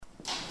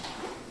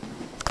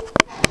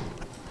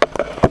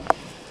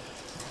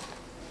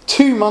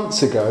2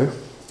 months ago,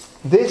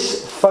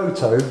 this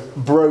photo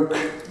broke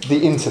the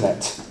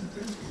internet.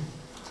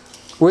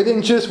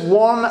 Within just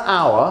 1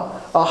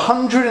 hour,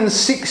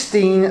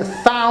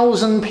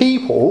 116,000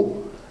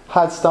 people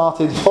had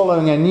started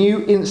following a new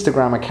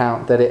Instagram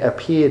account that it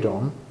appeared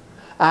on,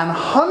 and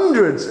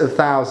hundreds of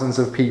thousands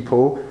of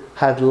people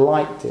had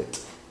liked it.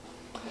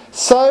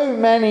 So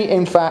many,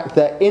 in fact,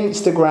 that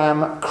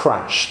Instagram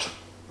crashed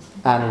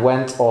and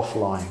went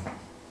offline.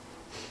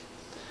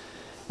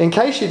 In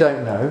case you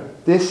don't know,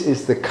 this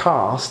is the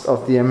cast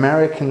of the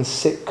American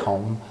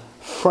sitcom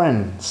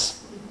Friends.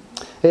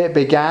 It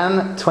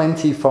began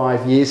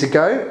 25 years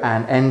ago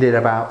and ended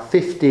about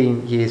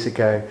 15 years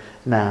ago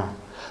now.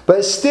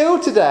 But still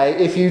today,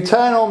 if you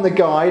turn on the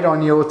guide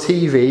on your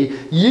TV,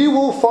 you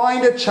will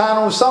find a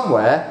channel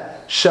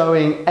somewhere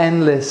showing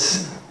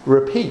endless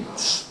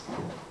repeats.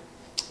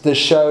 The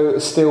show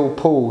still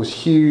pulls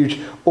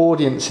huge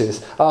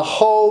audiences. A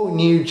whole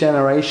new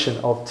generation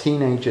of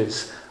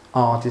teenagers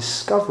are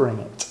discovering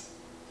it.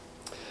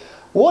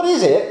 What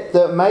is it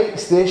that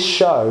makes this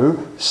show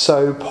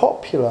so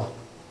popular?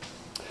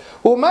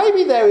 Well,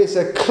 maybe there is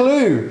a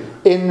clue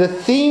in the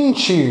theme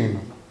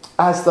tune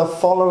as the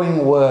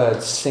following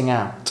words sing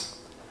out.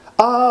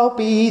 I'll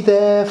be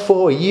there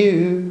for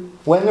you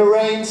when the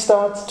rain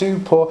starts to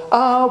pour.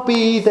 I'll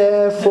be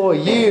there for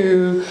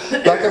you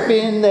like I've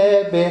been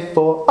there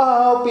before.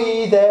 I'll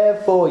be there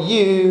for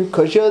you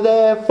 'cause you're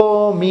there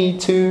for me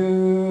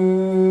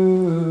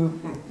too.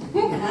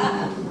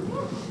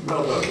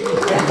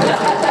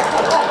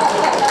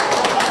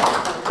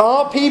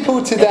 Are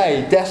people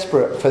today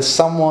desperate for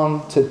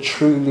someone to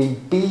truly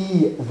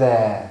be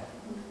there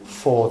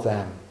for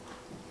them?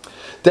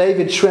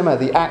 David Schwimmer,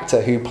 the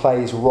actor who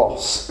plays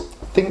Ross,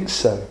 thinks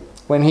so.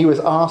 When he was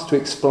asked to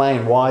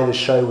explain why the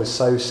show was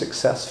so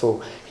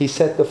successful, he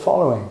said the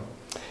following: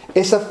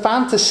 "It's a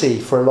fantasy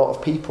for a lot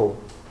of people,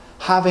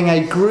 having a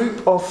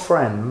group of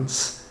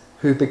friends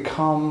who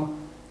become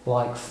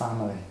like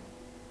family."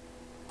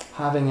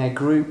 Having a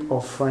group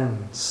of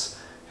friends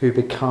who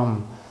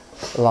become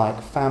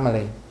like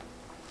family.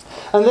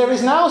 And there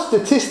is now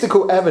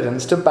statistical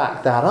evidence to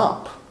back that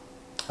up.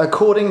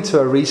 According to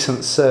a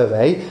recent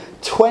survey,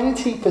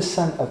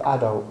 20% of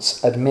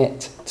adults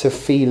admit to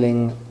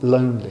feeling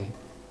lonely.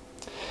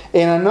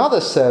 In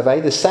another survey,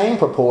 the same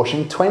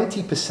proportion,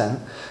 20%,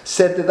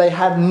 said that they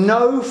had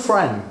no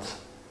friend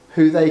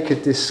who they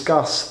could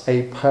discuss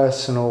a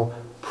personal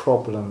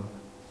problem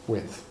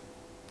with.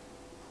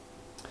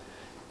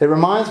 It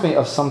reminds me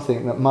of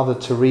something that Mother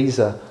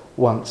Teresa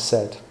once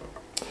said.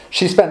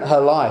 She spent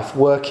her life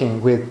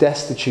working with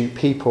destitute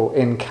people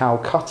in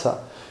Calcutta.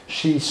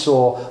 She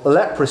saw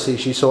leprosy,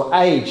 she saw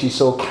AIDS, she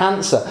saw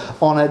cancer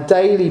on a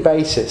daily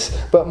basis.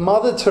 But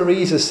Mother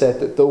Teresa said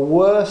that the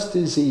worst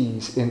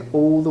disease in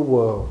all the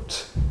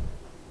world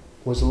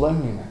was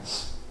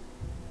loneliness.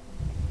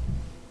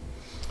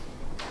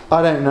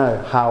 I don't know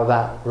how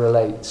that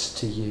relates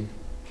to you.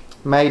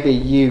 Maybe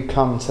you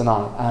come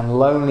tonight and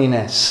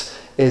loneliness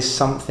is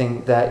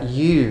something that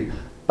you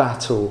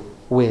battle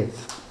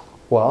with.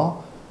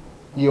 Well,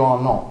 you are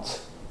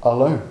not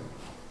alone.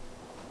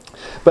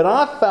 But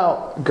I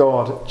felt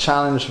God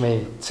challenged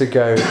me to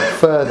go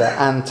further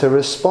and to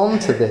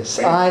respond to this.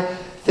 I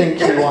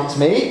think He wants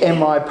me in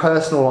my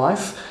personal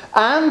life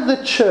and the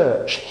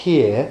church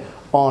here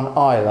on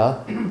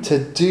Isla to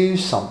do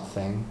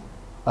something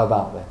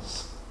about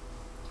this.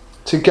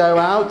 To go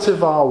out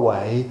of our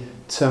way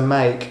to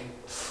make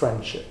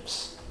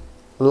friendships.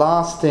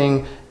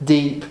 Lasting,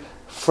 deep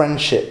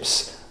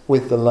friendships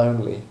with the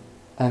lonely.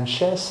 And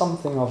share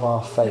something of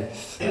our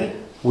faith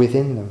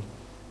within them.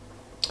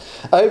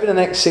 Over the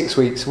next 6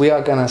 weeks, we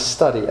are going to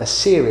study a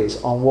series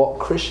on what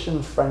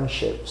Christian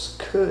friendships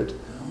could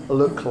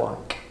look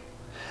like.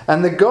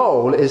 And the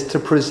goal is to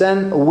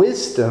present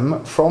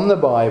wisdom from the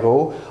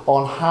Bible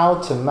on how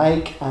to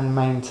make and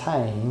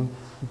maintain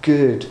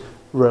good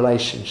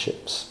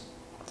relationships.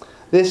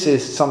 This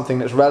is something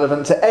that's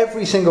relevant to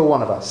every single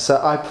one of us.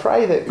 So I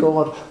pray that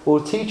God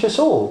will teach us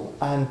all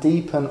and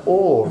deepen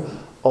all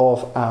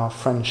of our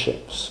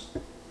friendships.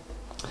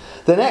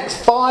 The next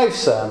 5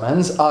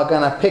 sermons are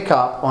going to pick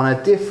up on a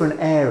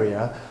different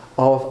area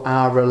of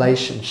our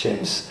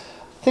relationships,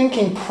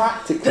 thinking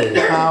practically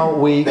how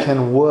we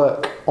can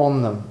work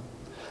on them.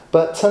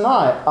 But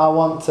tonight I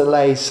want to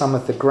lay some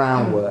of the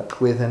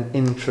groundwork with an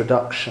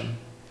introduction.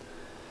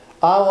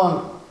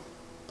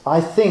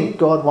 I think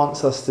God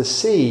wants us to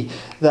see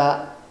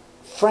that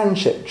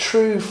friendship,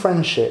 true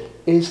friendship,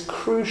 is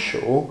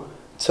crucial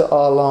to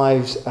our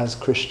lives as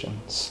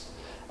Christians.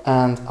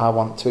 And I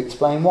want to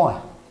explain why.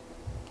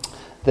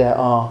 There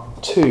are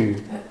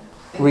 2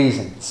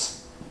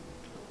 reasons.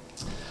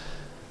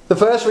 The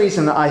first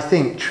reason that I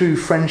think true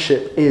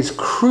friendship is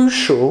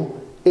crucial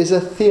is a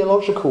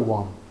theological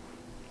one.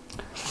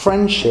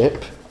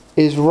 Friendship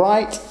is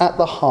right at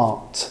the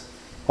heart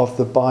of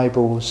the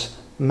Bible's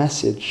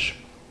message.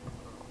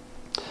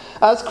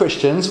 As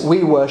Christians,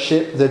 we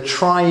worship the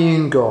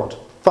triune God,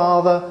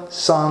 Father,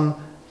 Son,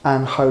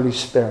 and Holy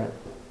Spirit.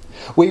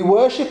 We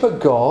worship a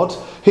God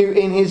who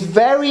in his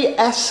very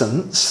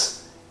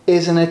essence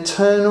is an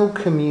eternal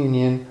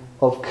communion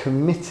of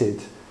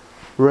committed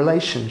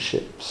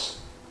relationships.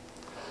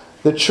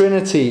 The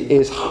Trinity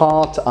is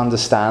hard to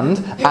understand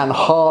and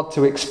hard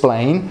to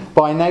explain.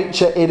 By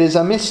nature, it is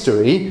a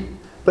mystery,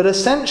 but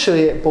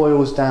essentially it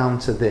boils down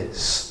to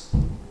this.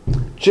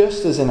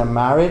 Just as in a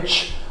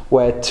marriage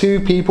where two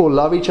people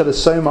love each other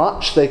so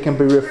much they can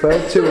be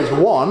referred to as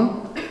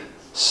one,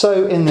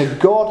 so in the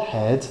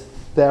Godhead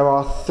there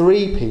are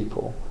three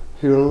people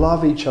who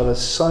love each other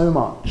so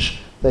much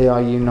they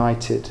are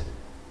united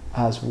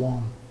as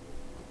one.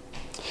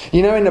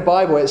 You know, in the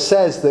Bible it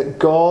says that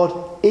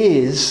God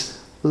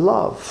is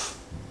love.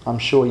 I'm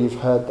sure you've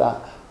heard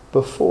that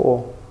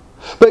before.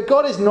 But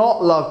God is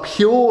not love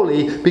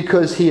purely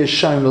because he has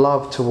shown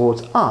love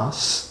towards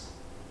us.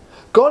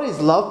 God is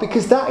love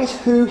because that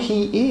is who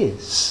he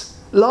is.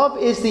 Love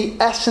is the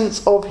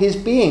essence of his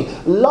being.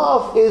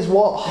 Love is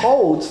what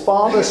holds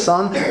Father,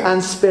 Son,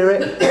 and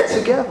Spirit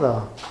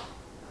together.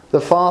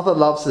 The Father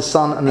loves the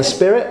Son and the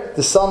Spirit.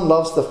 The Son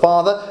loves the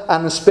Father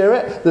and the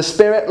Spirit. The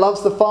Spirit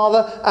loves the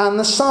Father and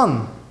the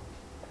Son.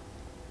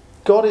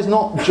 God is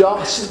not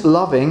just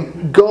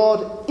loving.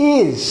 God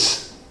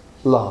is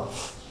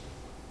love.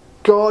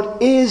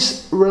 God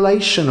is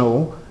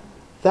relational.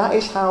 That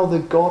is how the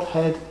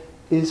Godhead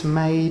is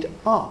made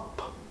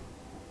up.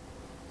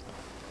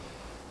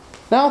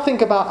 Now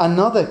think about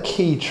another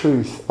key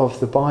truth of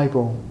the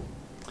Bible.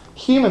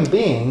 Human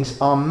beings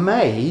are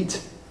made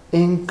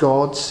in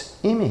God's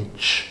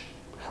image.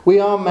 We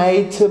are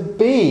made to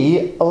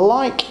be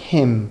like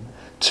him,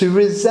 to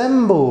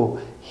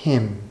resemble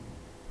him.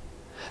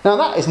 Now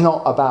that is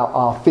not about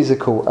our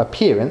physical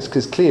appearance,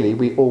 because clearly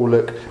we all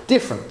look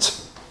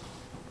different.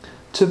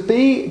 To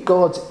be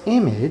God's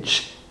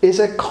image is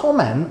a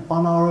comment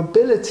on our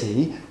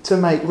ability to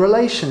make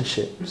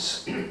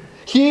relationships.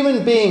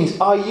 Human beings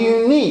are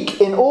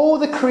unique in all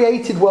the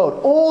created world,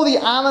 all the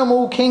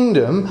animal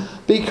kingdom,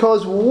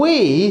 because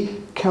we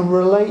can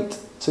relate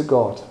to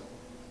God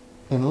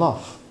in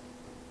love.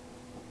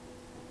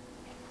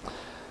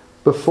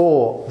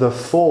 Before the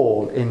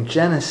fall in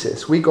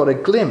Genesis, we got a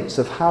glimpse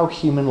of how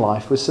human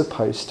life was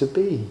supposed to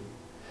be.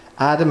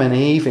 Adam and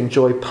Eve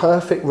enjoy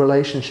perfect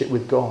relationship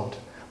with God,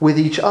 with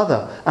each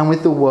other, and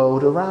with the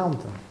world around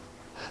them.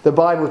 The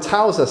Bible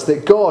tells us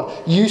that God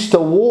used to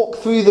walk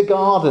through the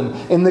garden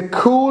in the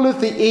cool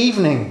of the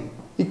evening.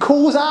 He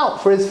calls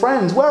out for his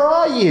friends, "Where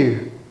are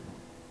you?"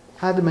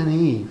 Adam and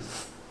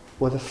Eve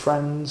were the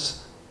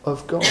friends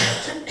of God.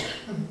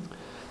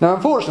 Now,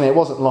 unfortunately, it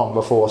wasn't long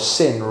before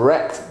sin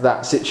wrecked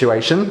that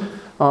situation.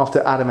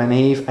 After Adam and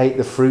Eve ate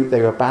the fruit,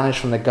 they were banished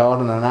from the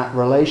garden and that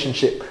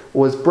relationship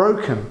was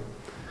broken.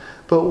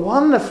 But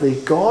wonderfully,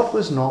 God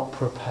was not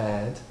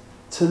prepared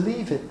to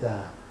leave it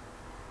there.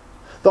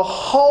 The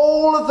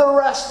whole of the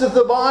rest of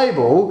the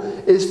Bible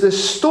is the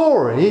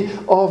story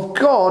of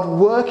God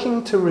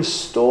working to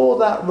restore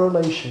that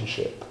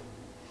relationship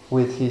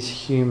with his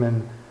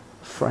human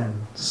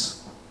friends.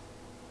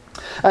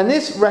 And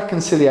this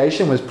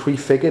reconciliation was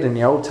prefigured in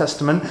the Old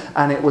Testament,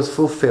 and it was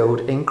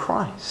fulfilled in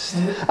Christ.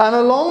 And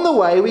along the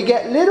way we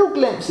get little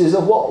glimpses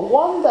of what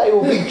one day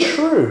will be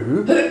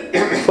true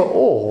for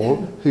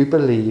all who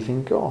believe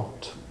in God.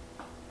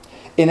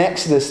 In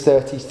Exodus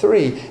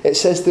 33, it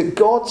says that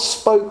God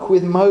spoke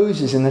with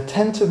Moses in the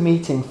tent of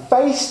meeting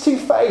face to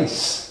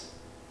face,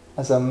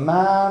 as a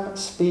man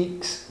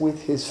speaks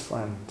with his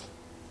friend.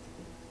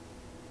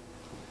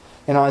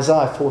 In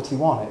Isaiah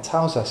 41, it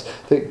tells us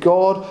that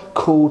God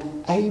called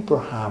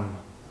Abraham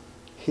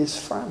his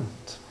friend.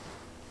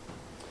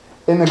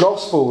 In the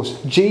Gospels,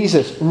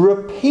 Jesus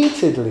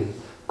repeatedly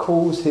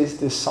calls his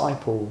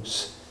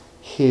disciples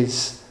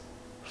his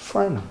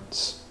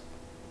friends.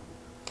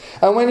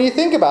 And when you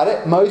think about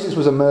it, Moses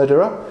was a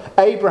murderer,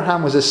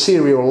 Abraham was a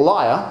serial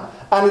liar,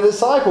 and the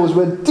disciples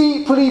were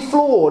deeply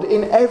flawed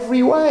in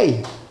every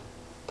way.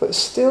 But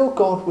still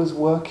God was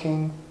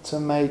working to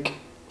make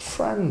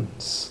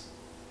friends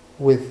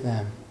with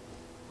them.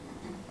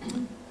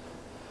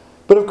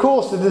 But of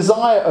course, the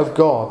desire of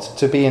God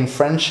to be in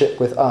friendship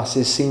with us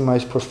is seen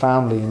most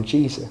profoundly in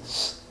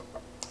Jesus.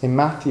 In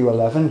Matthew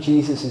 11,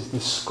 Jesus is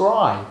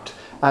described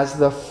as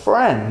the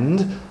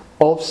friend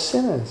of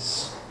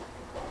sinners.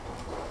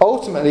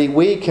 Ultimately,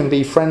 we can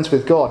be friends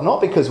with God, not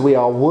because we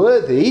are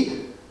worthy,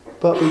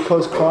 but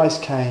because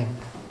Christ came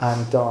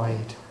and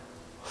died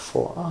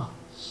for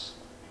us.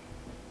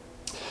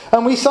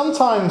 And we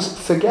sometimes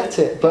forget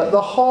it, but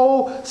the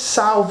whole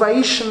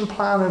salvation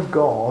plan of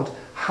God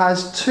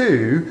has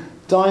two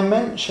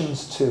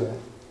dimensions to it.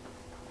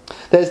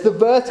 There's the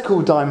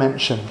vertical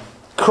dimension.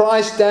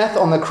 Christ's death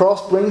on the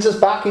cross brings us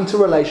back into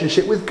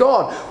relationship with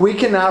God. We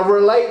can now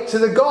relate to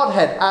the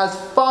Godhead as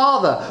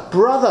Father,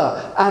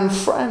 brother, and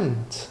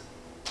friend.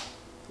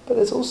 But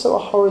there's also a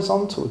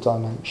horizontal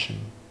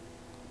dimension.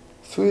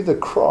 Through the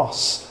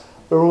cross,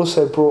 we're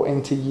also brought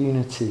into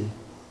unity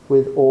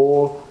with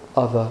all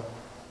other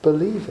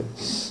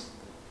believers.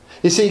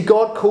 You see,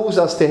 God calls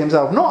us to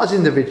himself, not as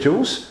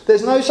individuals.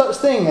 There's no such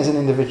thing as an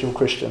individual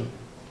Christian.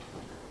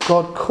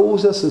 God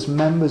calls us as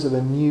members of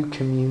a new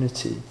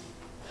community.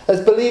 As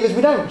believers,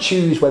 we don't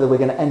choose whether we're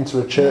going to enter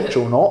a church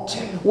or not.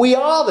 We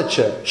are the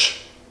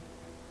church.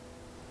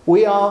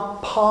 We are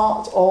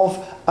part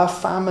of a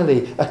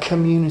family, a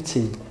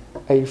community,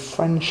 a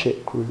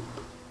friendship group.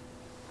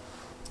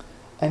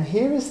 And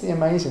here is the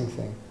amazing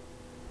thing.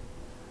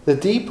 The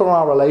deeper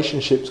our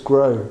relationships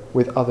grow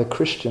with other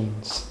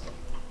Christians,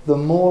 the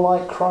more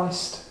like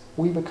Christ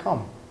we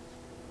become.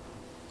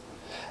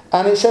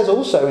 And it says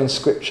also in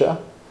Scripture,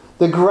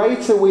 the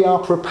greater we are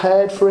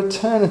prepared for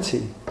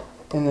eternity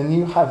in the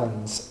new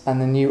heavens and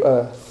the new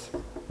earth,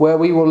 where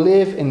we will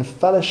live in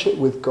fellowship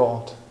with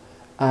God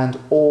and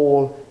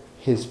all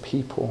his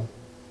people.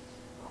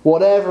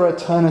 Whatever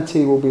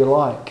eternity will be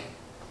like,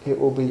 it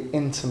will be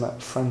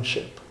intimate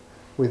friendship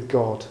with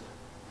God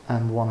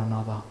and one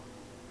another.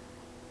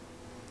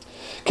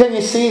 Can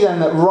you see then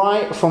that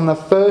right from the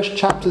first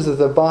chapters of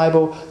the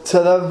Bible to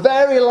the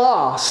very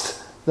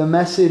last, the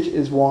message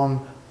is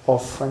one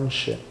of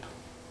friendship?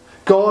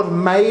 God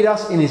made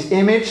us in his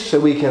image so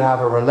we could have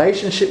a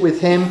relationship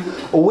with him.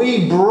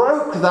 We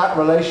broke that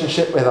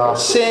relationship with our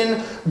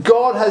sin.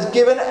 God has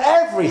given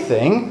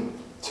everything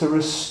to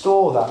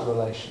restore that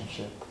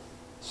relationship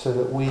so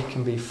that we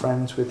can be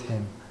friends with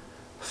him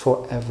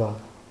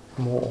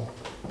forevermore.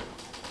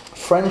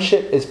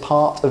 Friendship is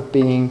part of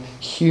being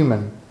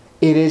human.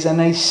 It is an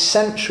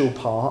essential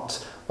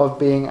part of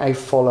being a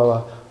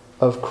follower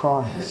of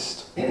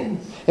Christ.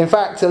 In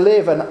fact, to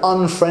live an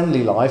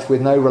unfriendly life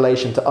with no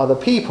relation to other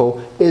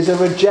people is a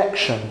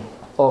rejection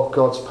of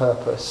God's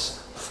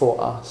purpose for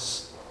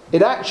us.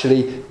 It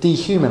actually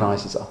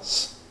dehumanizes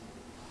us.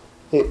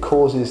 It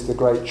causes the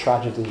great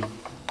tragedy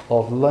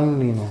of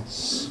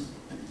loneliness.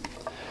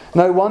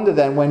 No wonder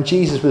then when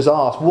Jesus was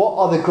asked, what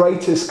are the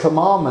greatest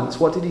commandments?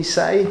 What did he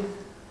say?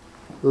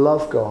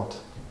 Love God,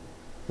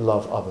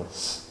 love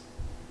others.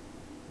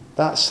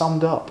 That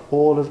summed up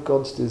all of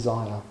God's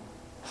desire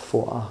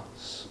for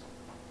us.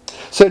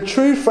 So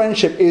true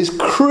friendship is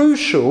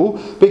crucial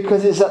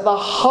because it's at the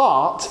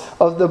heart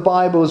of the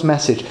Bible's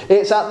message.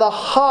 It's at the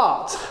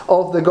heart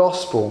of the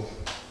gospel.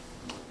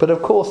 But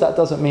of course that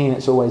doesn't mean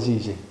it's always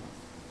easy.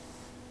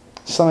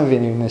 Some of you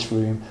in this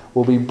room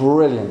will be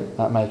brilliant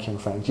at making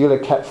friends. You'll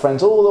have kept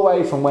friends all the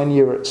way from when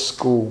you were at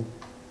school.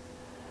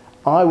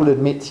 I will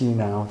admit to you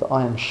now that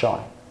I am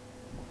shy.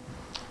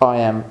 I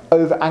am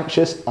over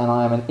anxious and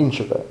I am an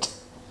introvert.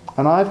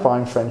 And I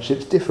find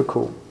friendships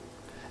difficult.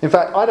 In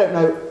fact, I don't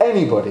know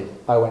anybody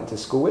I went to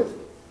school with.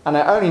 And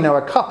I only know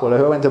a couple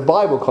who I went to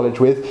Bible college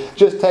with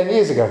just 10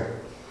 years ago.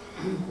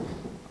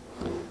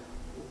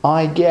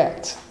 I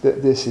get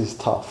that this is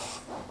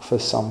tough for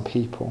some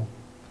people.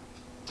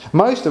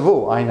 Most of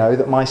all, I know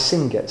that my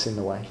sin gets in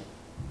the way.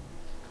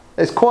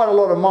 It's quite a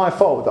lot of my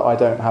fault that I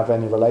don't have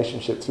any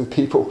relationships with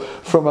people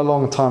from a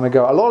long time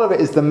ago. A lot of it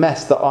is the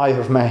mess that I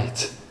have made.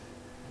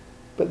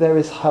 But there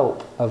is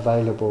help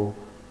available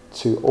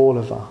to all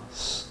of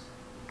us.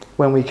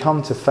 When we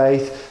come to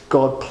faith,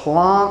 God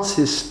plants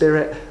his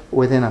Spirit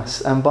within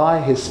us. And by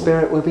his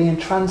Spirit, we're being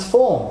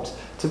transformed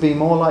to be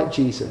more like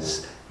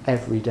Jesus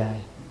every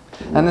day.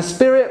 And the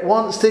Spirit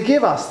wants to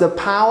give us the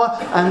power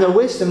and the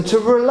wisdom to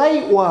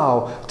relate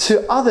well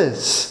to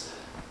others.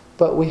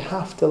 But we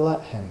have to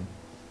let him.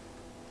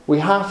 We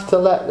have to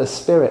let the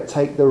Spirit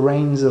take the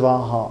reins of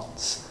our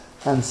hearts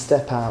and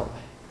step out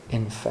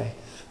in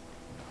faith.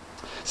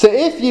 So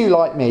if you,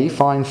 like me,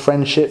 find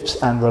friendships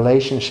and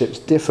relationships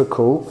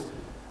difficult,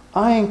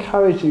 I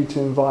encourage you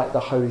to invite the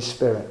Holy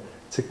Spirit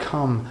to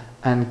come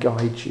and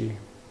guide you.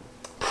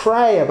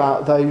 Pray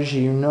about those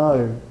you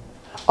know.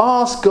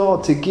 Ask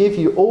God to give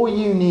you all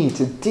you need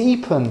to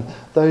deepen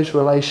those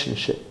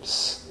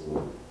relationships.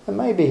 And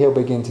maybe he'll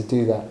begin to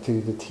do that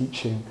through the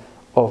teaching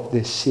of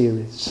this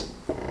series.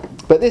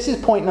 But this is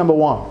point number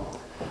 1.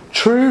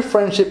 True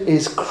friendship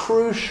is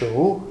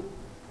crucial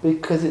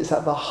because it's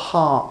at the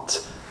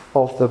heart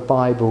of the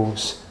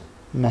Bible's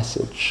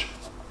message.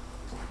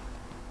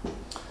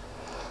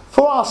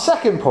 For our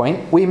second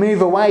point, we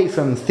move away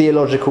from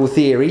theological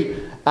theory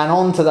and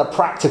on to the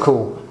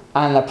practical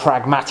and the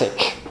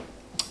pragmatic.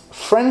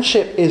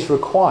 Friendship is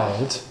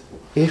required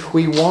if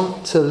we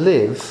want to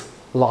live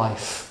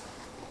life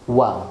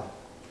well.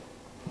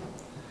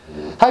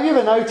 Have you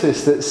ever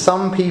noticed that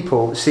some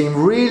people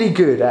seem really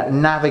good at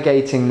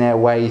navigating their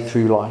way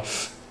through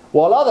life,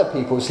 while other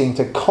people seem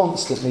to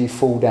constantly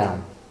fall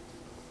down?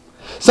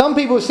 Some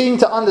people seem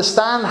to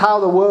understand how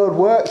the world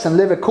works and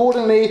live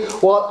accordingly,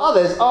 while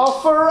others are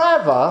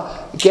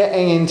forever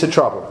getting into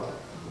trouble.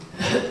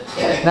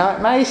 Now,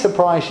 it may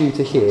surprise you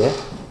to hear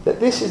that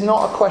this is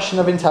not a question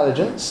of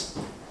intelligence.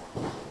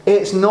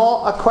 It's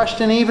not a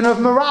question even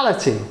of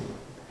morality.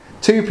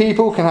 Two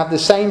people can have the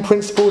same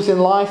principles in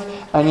life,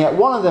 and yet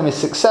one of them is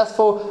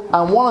successful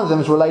and one of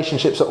them's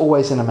relationships are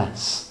always in a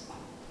mess.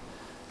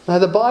 Now,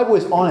 the Bible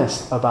is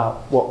honest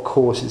about what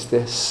causes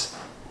this.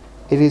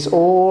 It is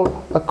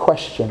all a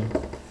question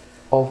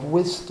of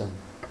wisdom.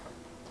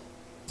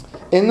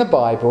 In the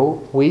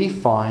Bible, we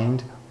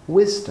find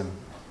wisdom,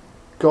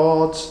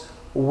 God's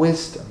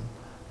wisdom,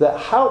 that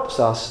helps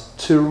us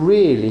to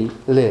really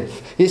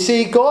live. You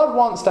see, God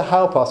wants to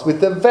help us with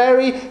the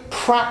very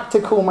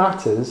practical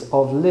matters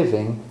of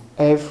living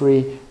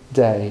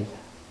everyday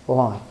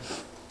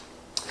life.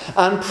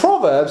 And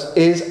Proverbs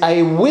is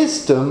a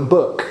wisdom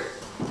book.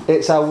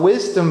 It's a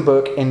wisdom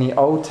book in the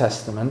Old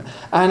Testament,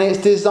 and it's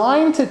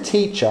designed to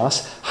teach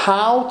us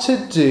how to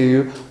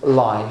do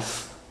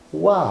life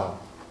well.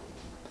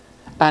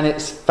 And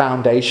its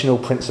foundational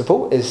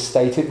principle is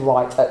stated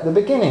right at the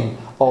beginning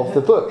of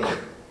the book.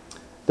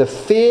 The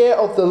fear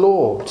of the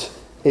Lord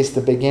is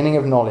the beginning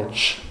of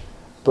knowledge,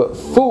 but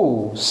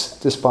fools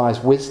despise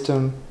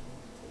wisdom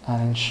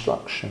and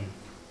instruction.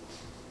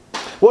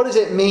 What does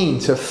it mean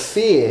to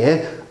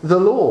fear the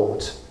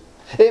Lord?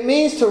 It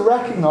means to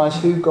recognise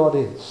who God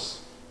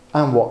is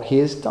and what he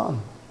has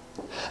done.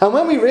 And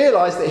when we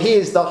realise that he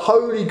is the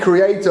holy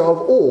creator of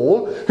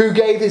all, who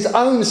gave his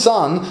own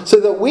son so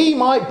that we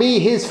might be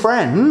his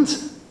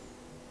friends,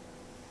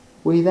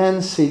 we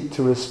then seek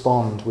to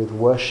respond with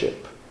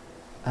worship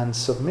and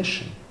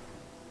submission.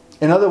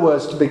 In other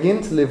words, to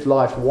begin to live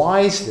life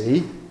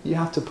wisely, you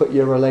have to put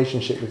your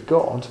relationship with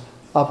God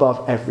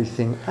above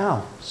everything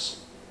else.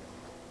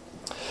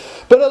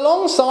 But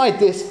alongside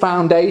this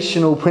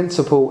foundational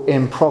principle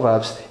in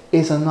Proverbs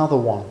is another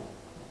one.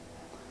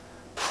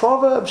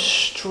 Proverbs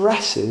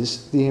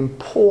stresses the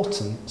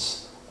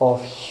importance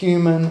of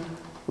human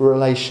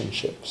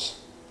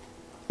relationships.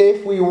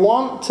 If we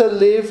want to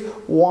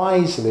live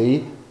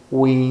wisely,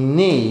 we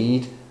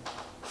need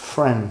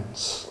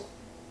friends.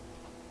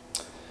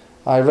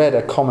 I read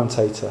a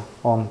commentator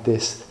on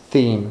this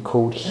theme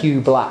called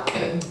Hugh Black,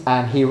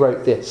 and he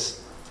wrote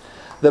this: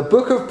 "The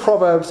book of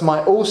Proverbs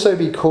might also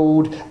be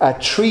called a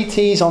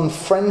treatise on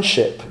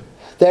friendship.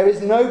 There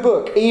is no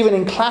book, even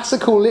in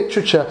classical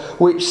literature,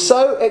 which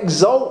so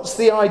exalts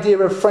the idea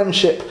of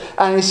friendship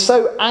and is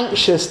so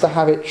anxious to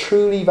have it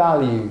truly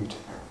valued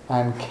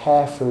and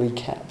carefully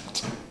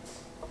kept."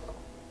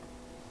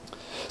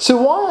 So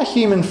why are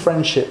human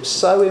friendships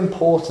so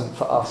important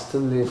for us to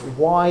live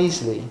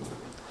wisely?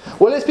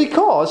 Well, it's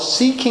because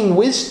seeking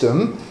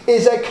wisdom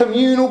is a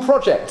communal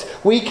project.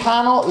 We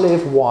cannot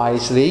live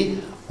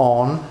wisely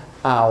on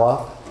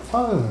our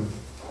own.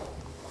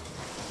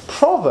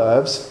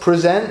 Proverbs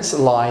presents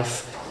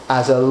life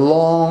as a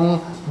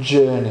long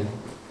journey.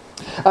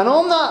 And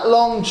on that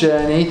long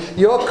journey,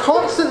 you're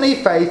constantly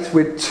faced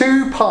with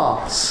two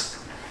paths: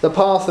 the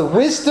path of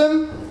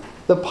wisdom,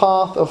 the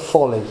path of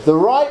folly, the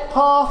right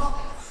path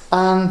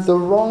and the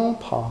wrong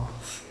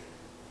path.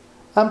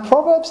 And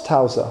Proverbs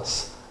tells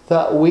us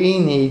that we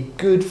need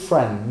good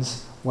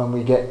friends when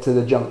we get to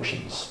the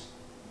junctions.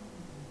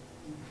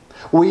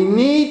 We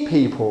need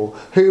people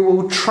who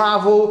will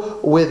travel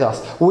with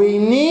us. We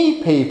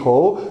need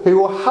people who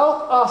will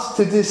help us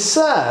to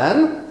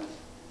discern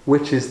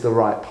which is the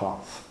right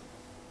path.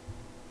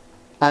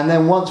 And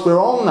then once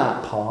we're on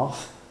that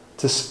path,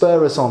 to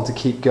spur us on to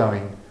keep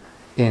going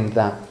in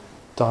that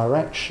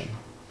direction.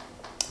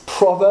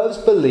 Proverbs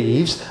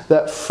believes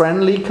that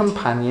friendly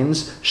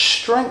companions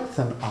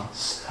strengthen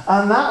us.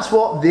 And that's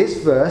what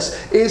this verse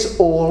is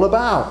all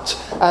about.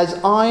 As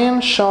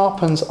iron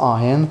sharpens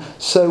iron,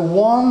 so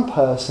one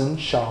person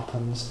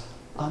sharpens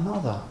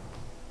another.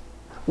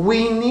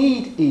 We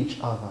need each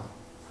other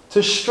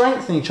to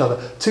strengthen each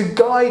other, to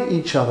guide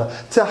each other,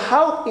 to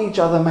help each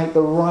other make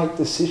the right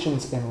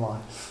decisions in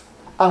life.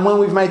 And when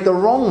we've made the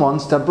wrong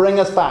ones, to bring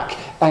us back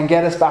and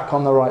get us back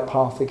on the right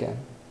path again.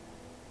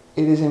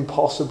 It is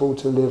impossible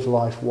to live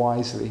life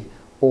wisely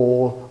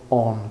all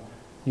on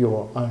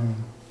your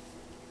own.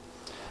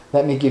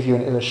 Let me give you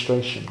an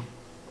illustration.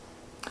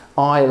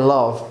 I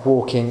love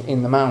walking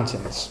in the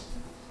mountains.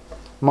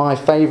 My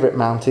favourite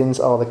mountains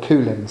are the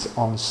Cuillins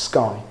on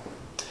Skye.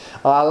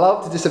 I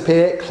love to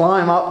disappear,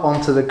 climb up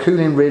onto the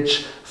Cuillin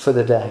Ridge for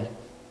the day.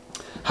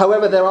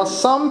 However, there are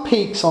some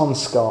peaks on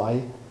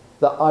Skye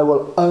that I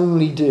will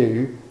only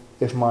do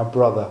if my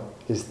brother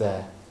is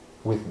there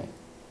with me.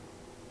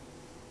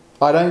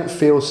 I don't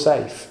feel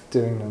safe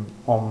doing them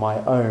on my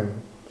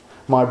own.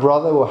 My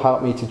brother will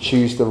help me to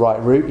choose the right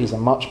route. He's a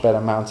much better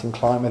mountain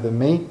climber than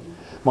me.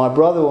 My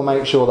brother will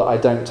make sure that I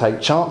don't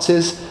take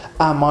chances,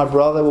 and my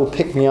brother will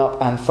pick me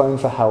up and phone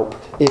for help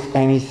if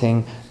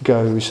anything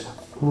goes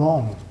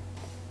wrong.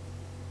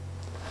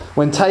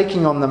 When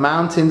taking on the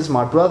mountains,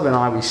 my brother and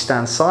I, we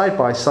stand side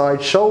by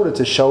side, shoulder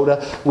to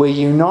shoulder. We're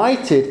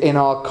united in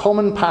our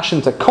common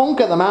passion to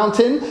conquer the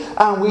mountain,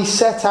 and we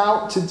set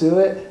out to do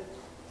it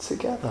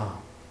together.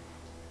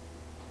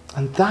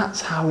 And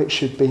that's how it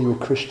should be with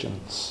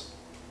Christians.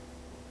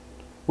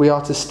 We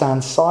are to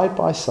stand side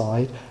by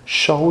side,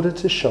 shoulder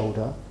to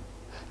shoulder,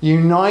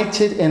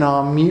 united in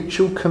our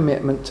mutual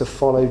commitment to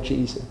follow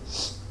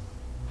Jesus.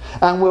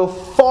 And we'll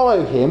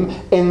follow him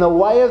in the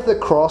way of the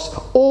cross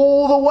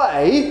all the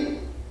way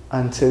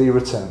until he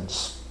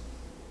returns.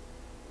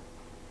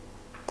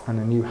 And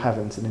a new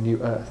heavens and a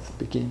new earth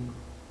begin.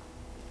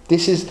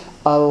 This is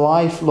a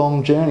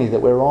lifelong journey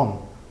that we're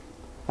on.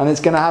 And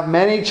it's going to have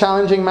many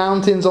challenging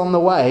mountains on the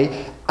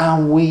way.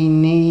 And we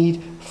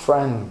need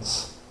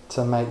friends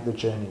to make the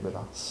journey with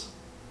us.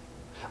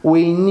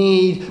 We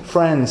need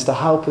friends to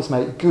help us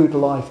make good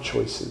life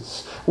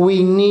choices.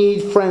 We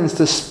need friends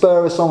to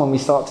spur us on when we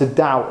start to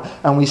doubt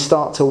and we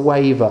start to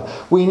waver.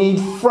 We need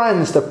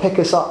friends to pick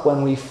us up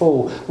when we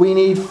fall. We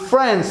need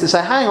friends to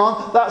say, hang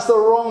on, that's the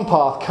wrong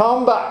path.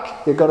 Come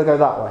back. You've got to go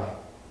that way.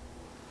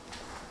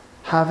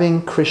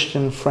 Having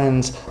Christian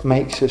friends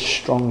makes us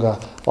stronger,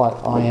 like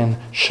iron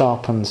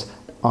sharpens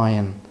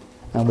iron.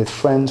 And with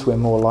friends, we're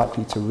more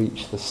likely to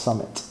reach the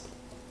summit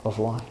of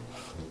life.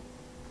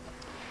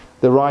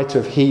 The writer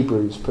of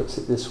Hebrews puts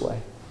it this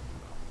way.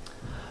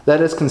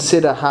 Let us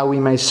consider how we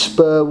may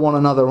spur one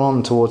another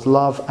on towards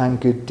love and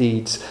good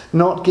deeds,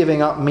 not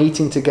giving up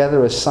meeting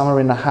together as some are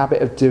in the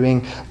habit of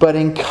doing, but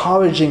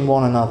encouraging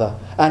one another,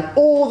 and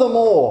all the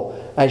more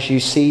as you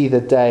see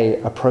the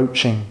day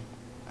approaching.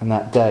 And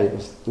that day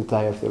is the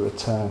day of the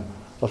return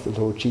of the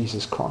Lord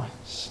Jesus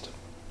Christ.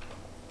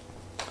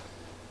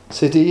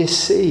 So do you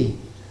see,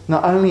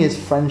 not only is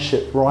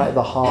friendship right at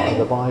the heart of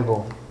the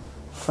Bible,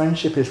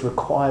 friendship is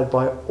required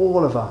by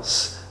all of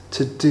us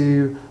to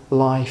do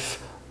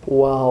life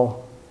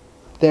well.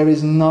 There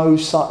is no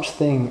such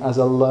thing as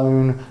a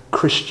lone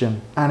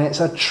Christian, and it's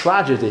a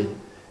tragedy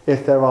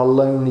if there are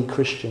lonely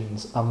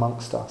Christians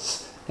amongst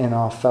us in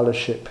our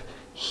fellowship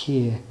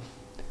here.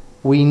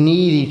 We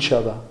need each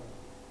other,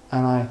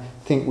 and I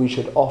think we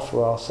should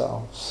offer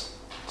ourselves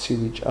to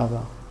each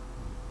other.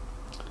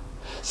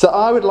 So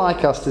I would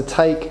like us to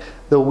take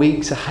the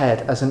weeks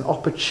ahead as an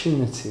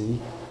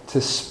opportunity to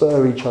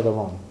spur each other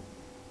on.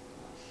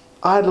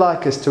 I'd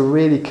like us to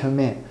really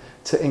commit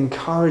to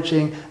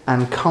encouraging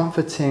and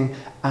comforting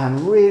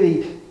and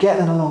really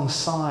getting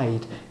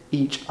alongside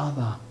each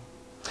other.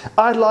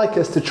 I'd like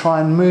us to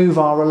try and move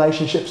our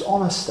relationships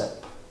on a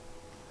step.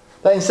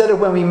 That instead of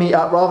when we meet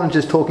up, rather than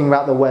just talking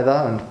about the weather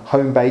and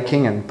home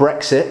baking and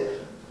Brexit,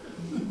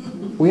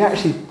 we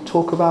actually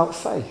talk about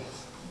faith.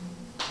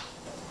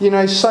 You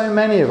know, so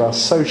many of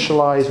us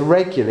socialise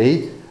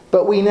regularly,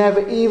 but we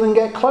never even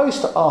get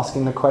close to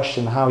asking the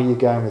question, how are you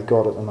going with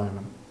God at the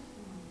moment?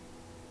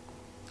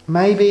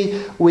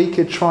 Maybe we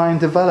could try and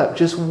develop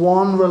just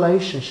one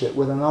relationship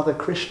with another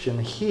Christian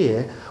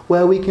here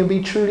where we can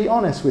be truly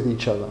honest with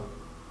each other.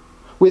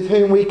 With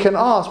whom we can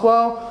ask,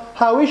 well,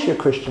 how is your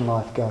Christian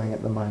life going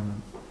at the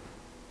moment?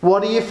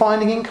 What are you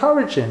finding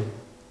encouraging?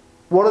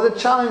 What are the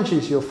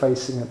challenges you're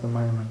facing at the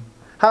moment?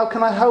 How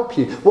can I help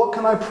you? What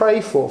can I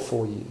pray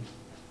for you?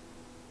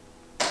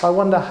 I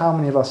wonder how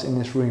many of us in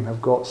this room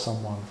have got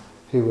someone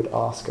who would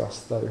ask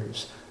us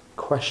those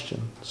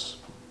questions.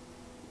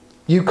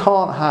 You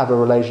can't have a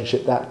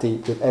relationship that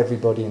deep with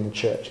everybody in the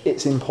church.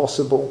 It's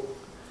impossible.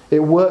 It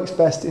works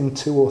best in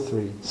 2 or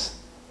 3s.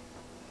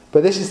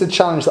 But this is the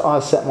challenge that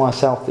I've set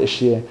myself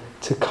this year,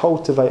 to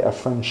cultivate a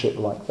friendship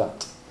like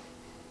that.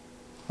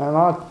 And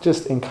I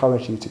just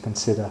encourage you to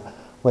consider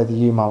whether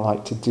you might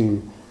like to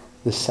do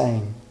the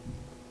same.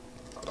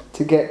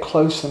 To get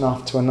close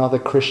enough to another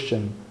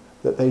Christian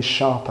that they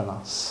sharpen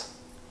us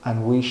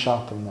and we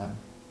sharpen them,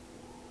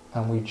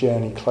 and we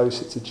journey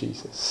closer to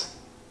Jesus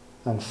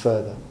and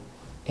further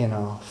in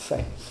our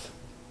faith.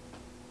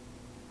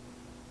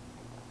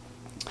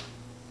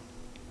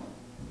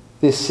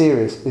 This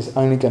series is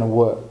only going to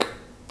work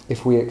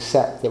if we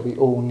accept that we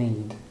all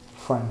need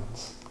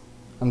friends.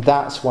 And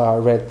that's why I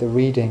read the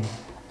reading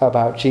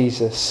about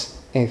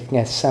Jesus in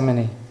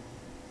Gethsemane.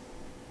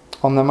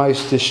 On the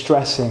most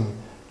distressing,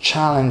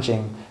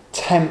 challenging,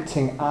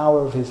 tempting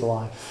hour of his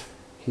life,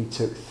 he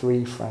took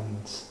 3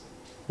 friends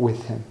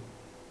with him.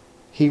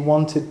 He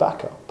wanted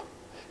backup.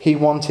 He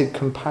wanted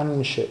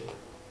companionship.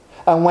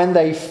 And when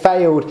they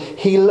failed,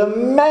 he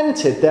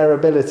lamented their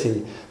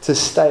ability to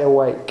stay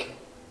awake.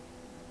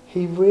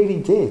 He really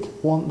did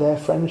want their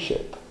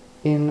friendship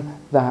in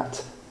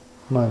that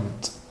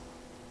moment.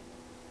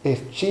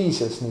 If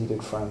Jesus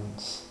needed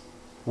friends,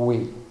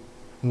 we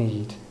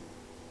need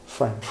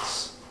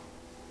friends.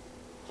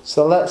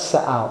 So let's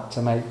set out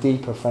to make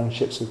deeper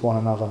friendships with one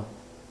another.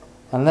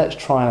 And let's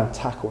try and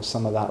tackle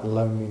some of that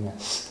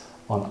loneliness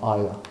on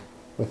Isla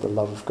with the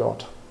love of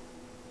God.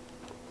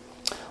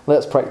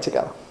 Let's pray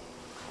together.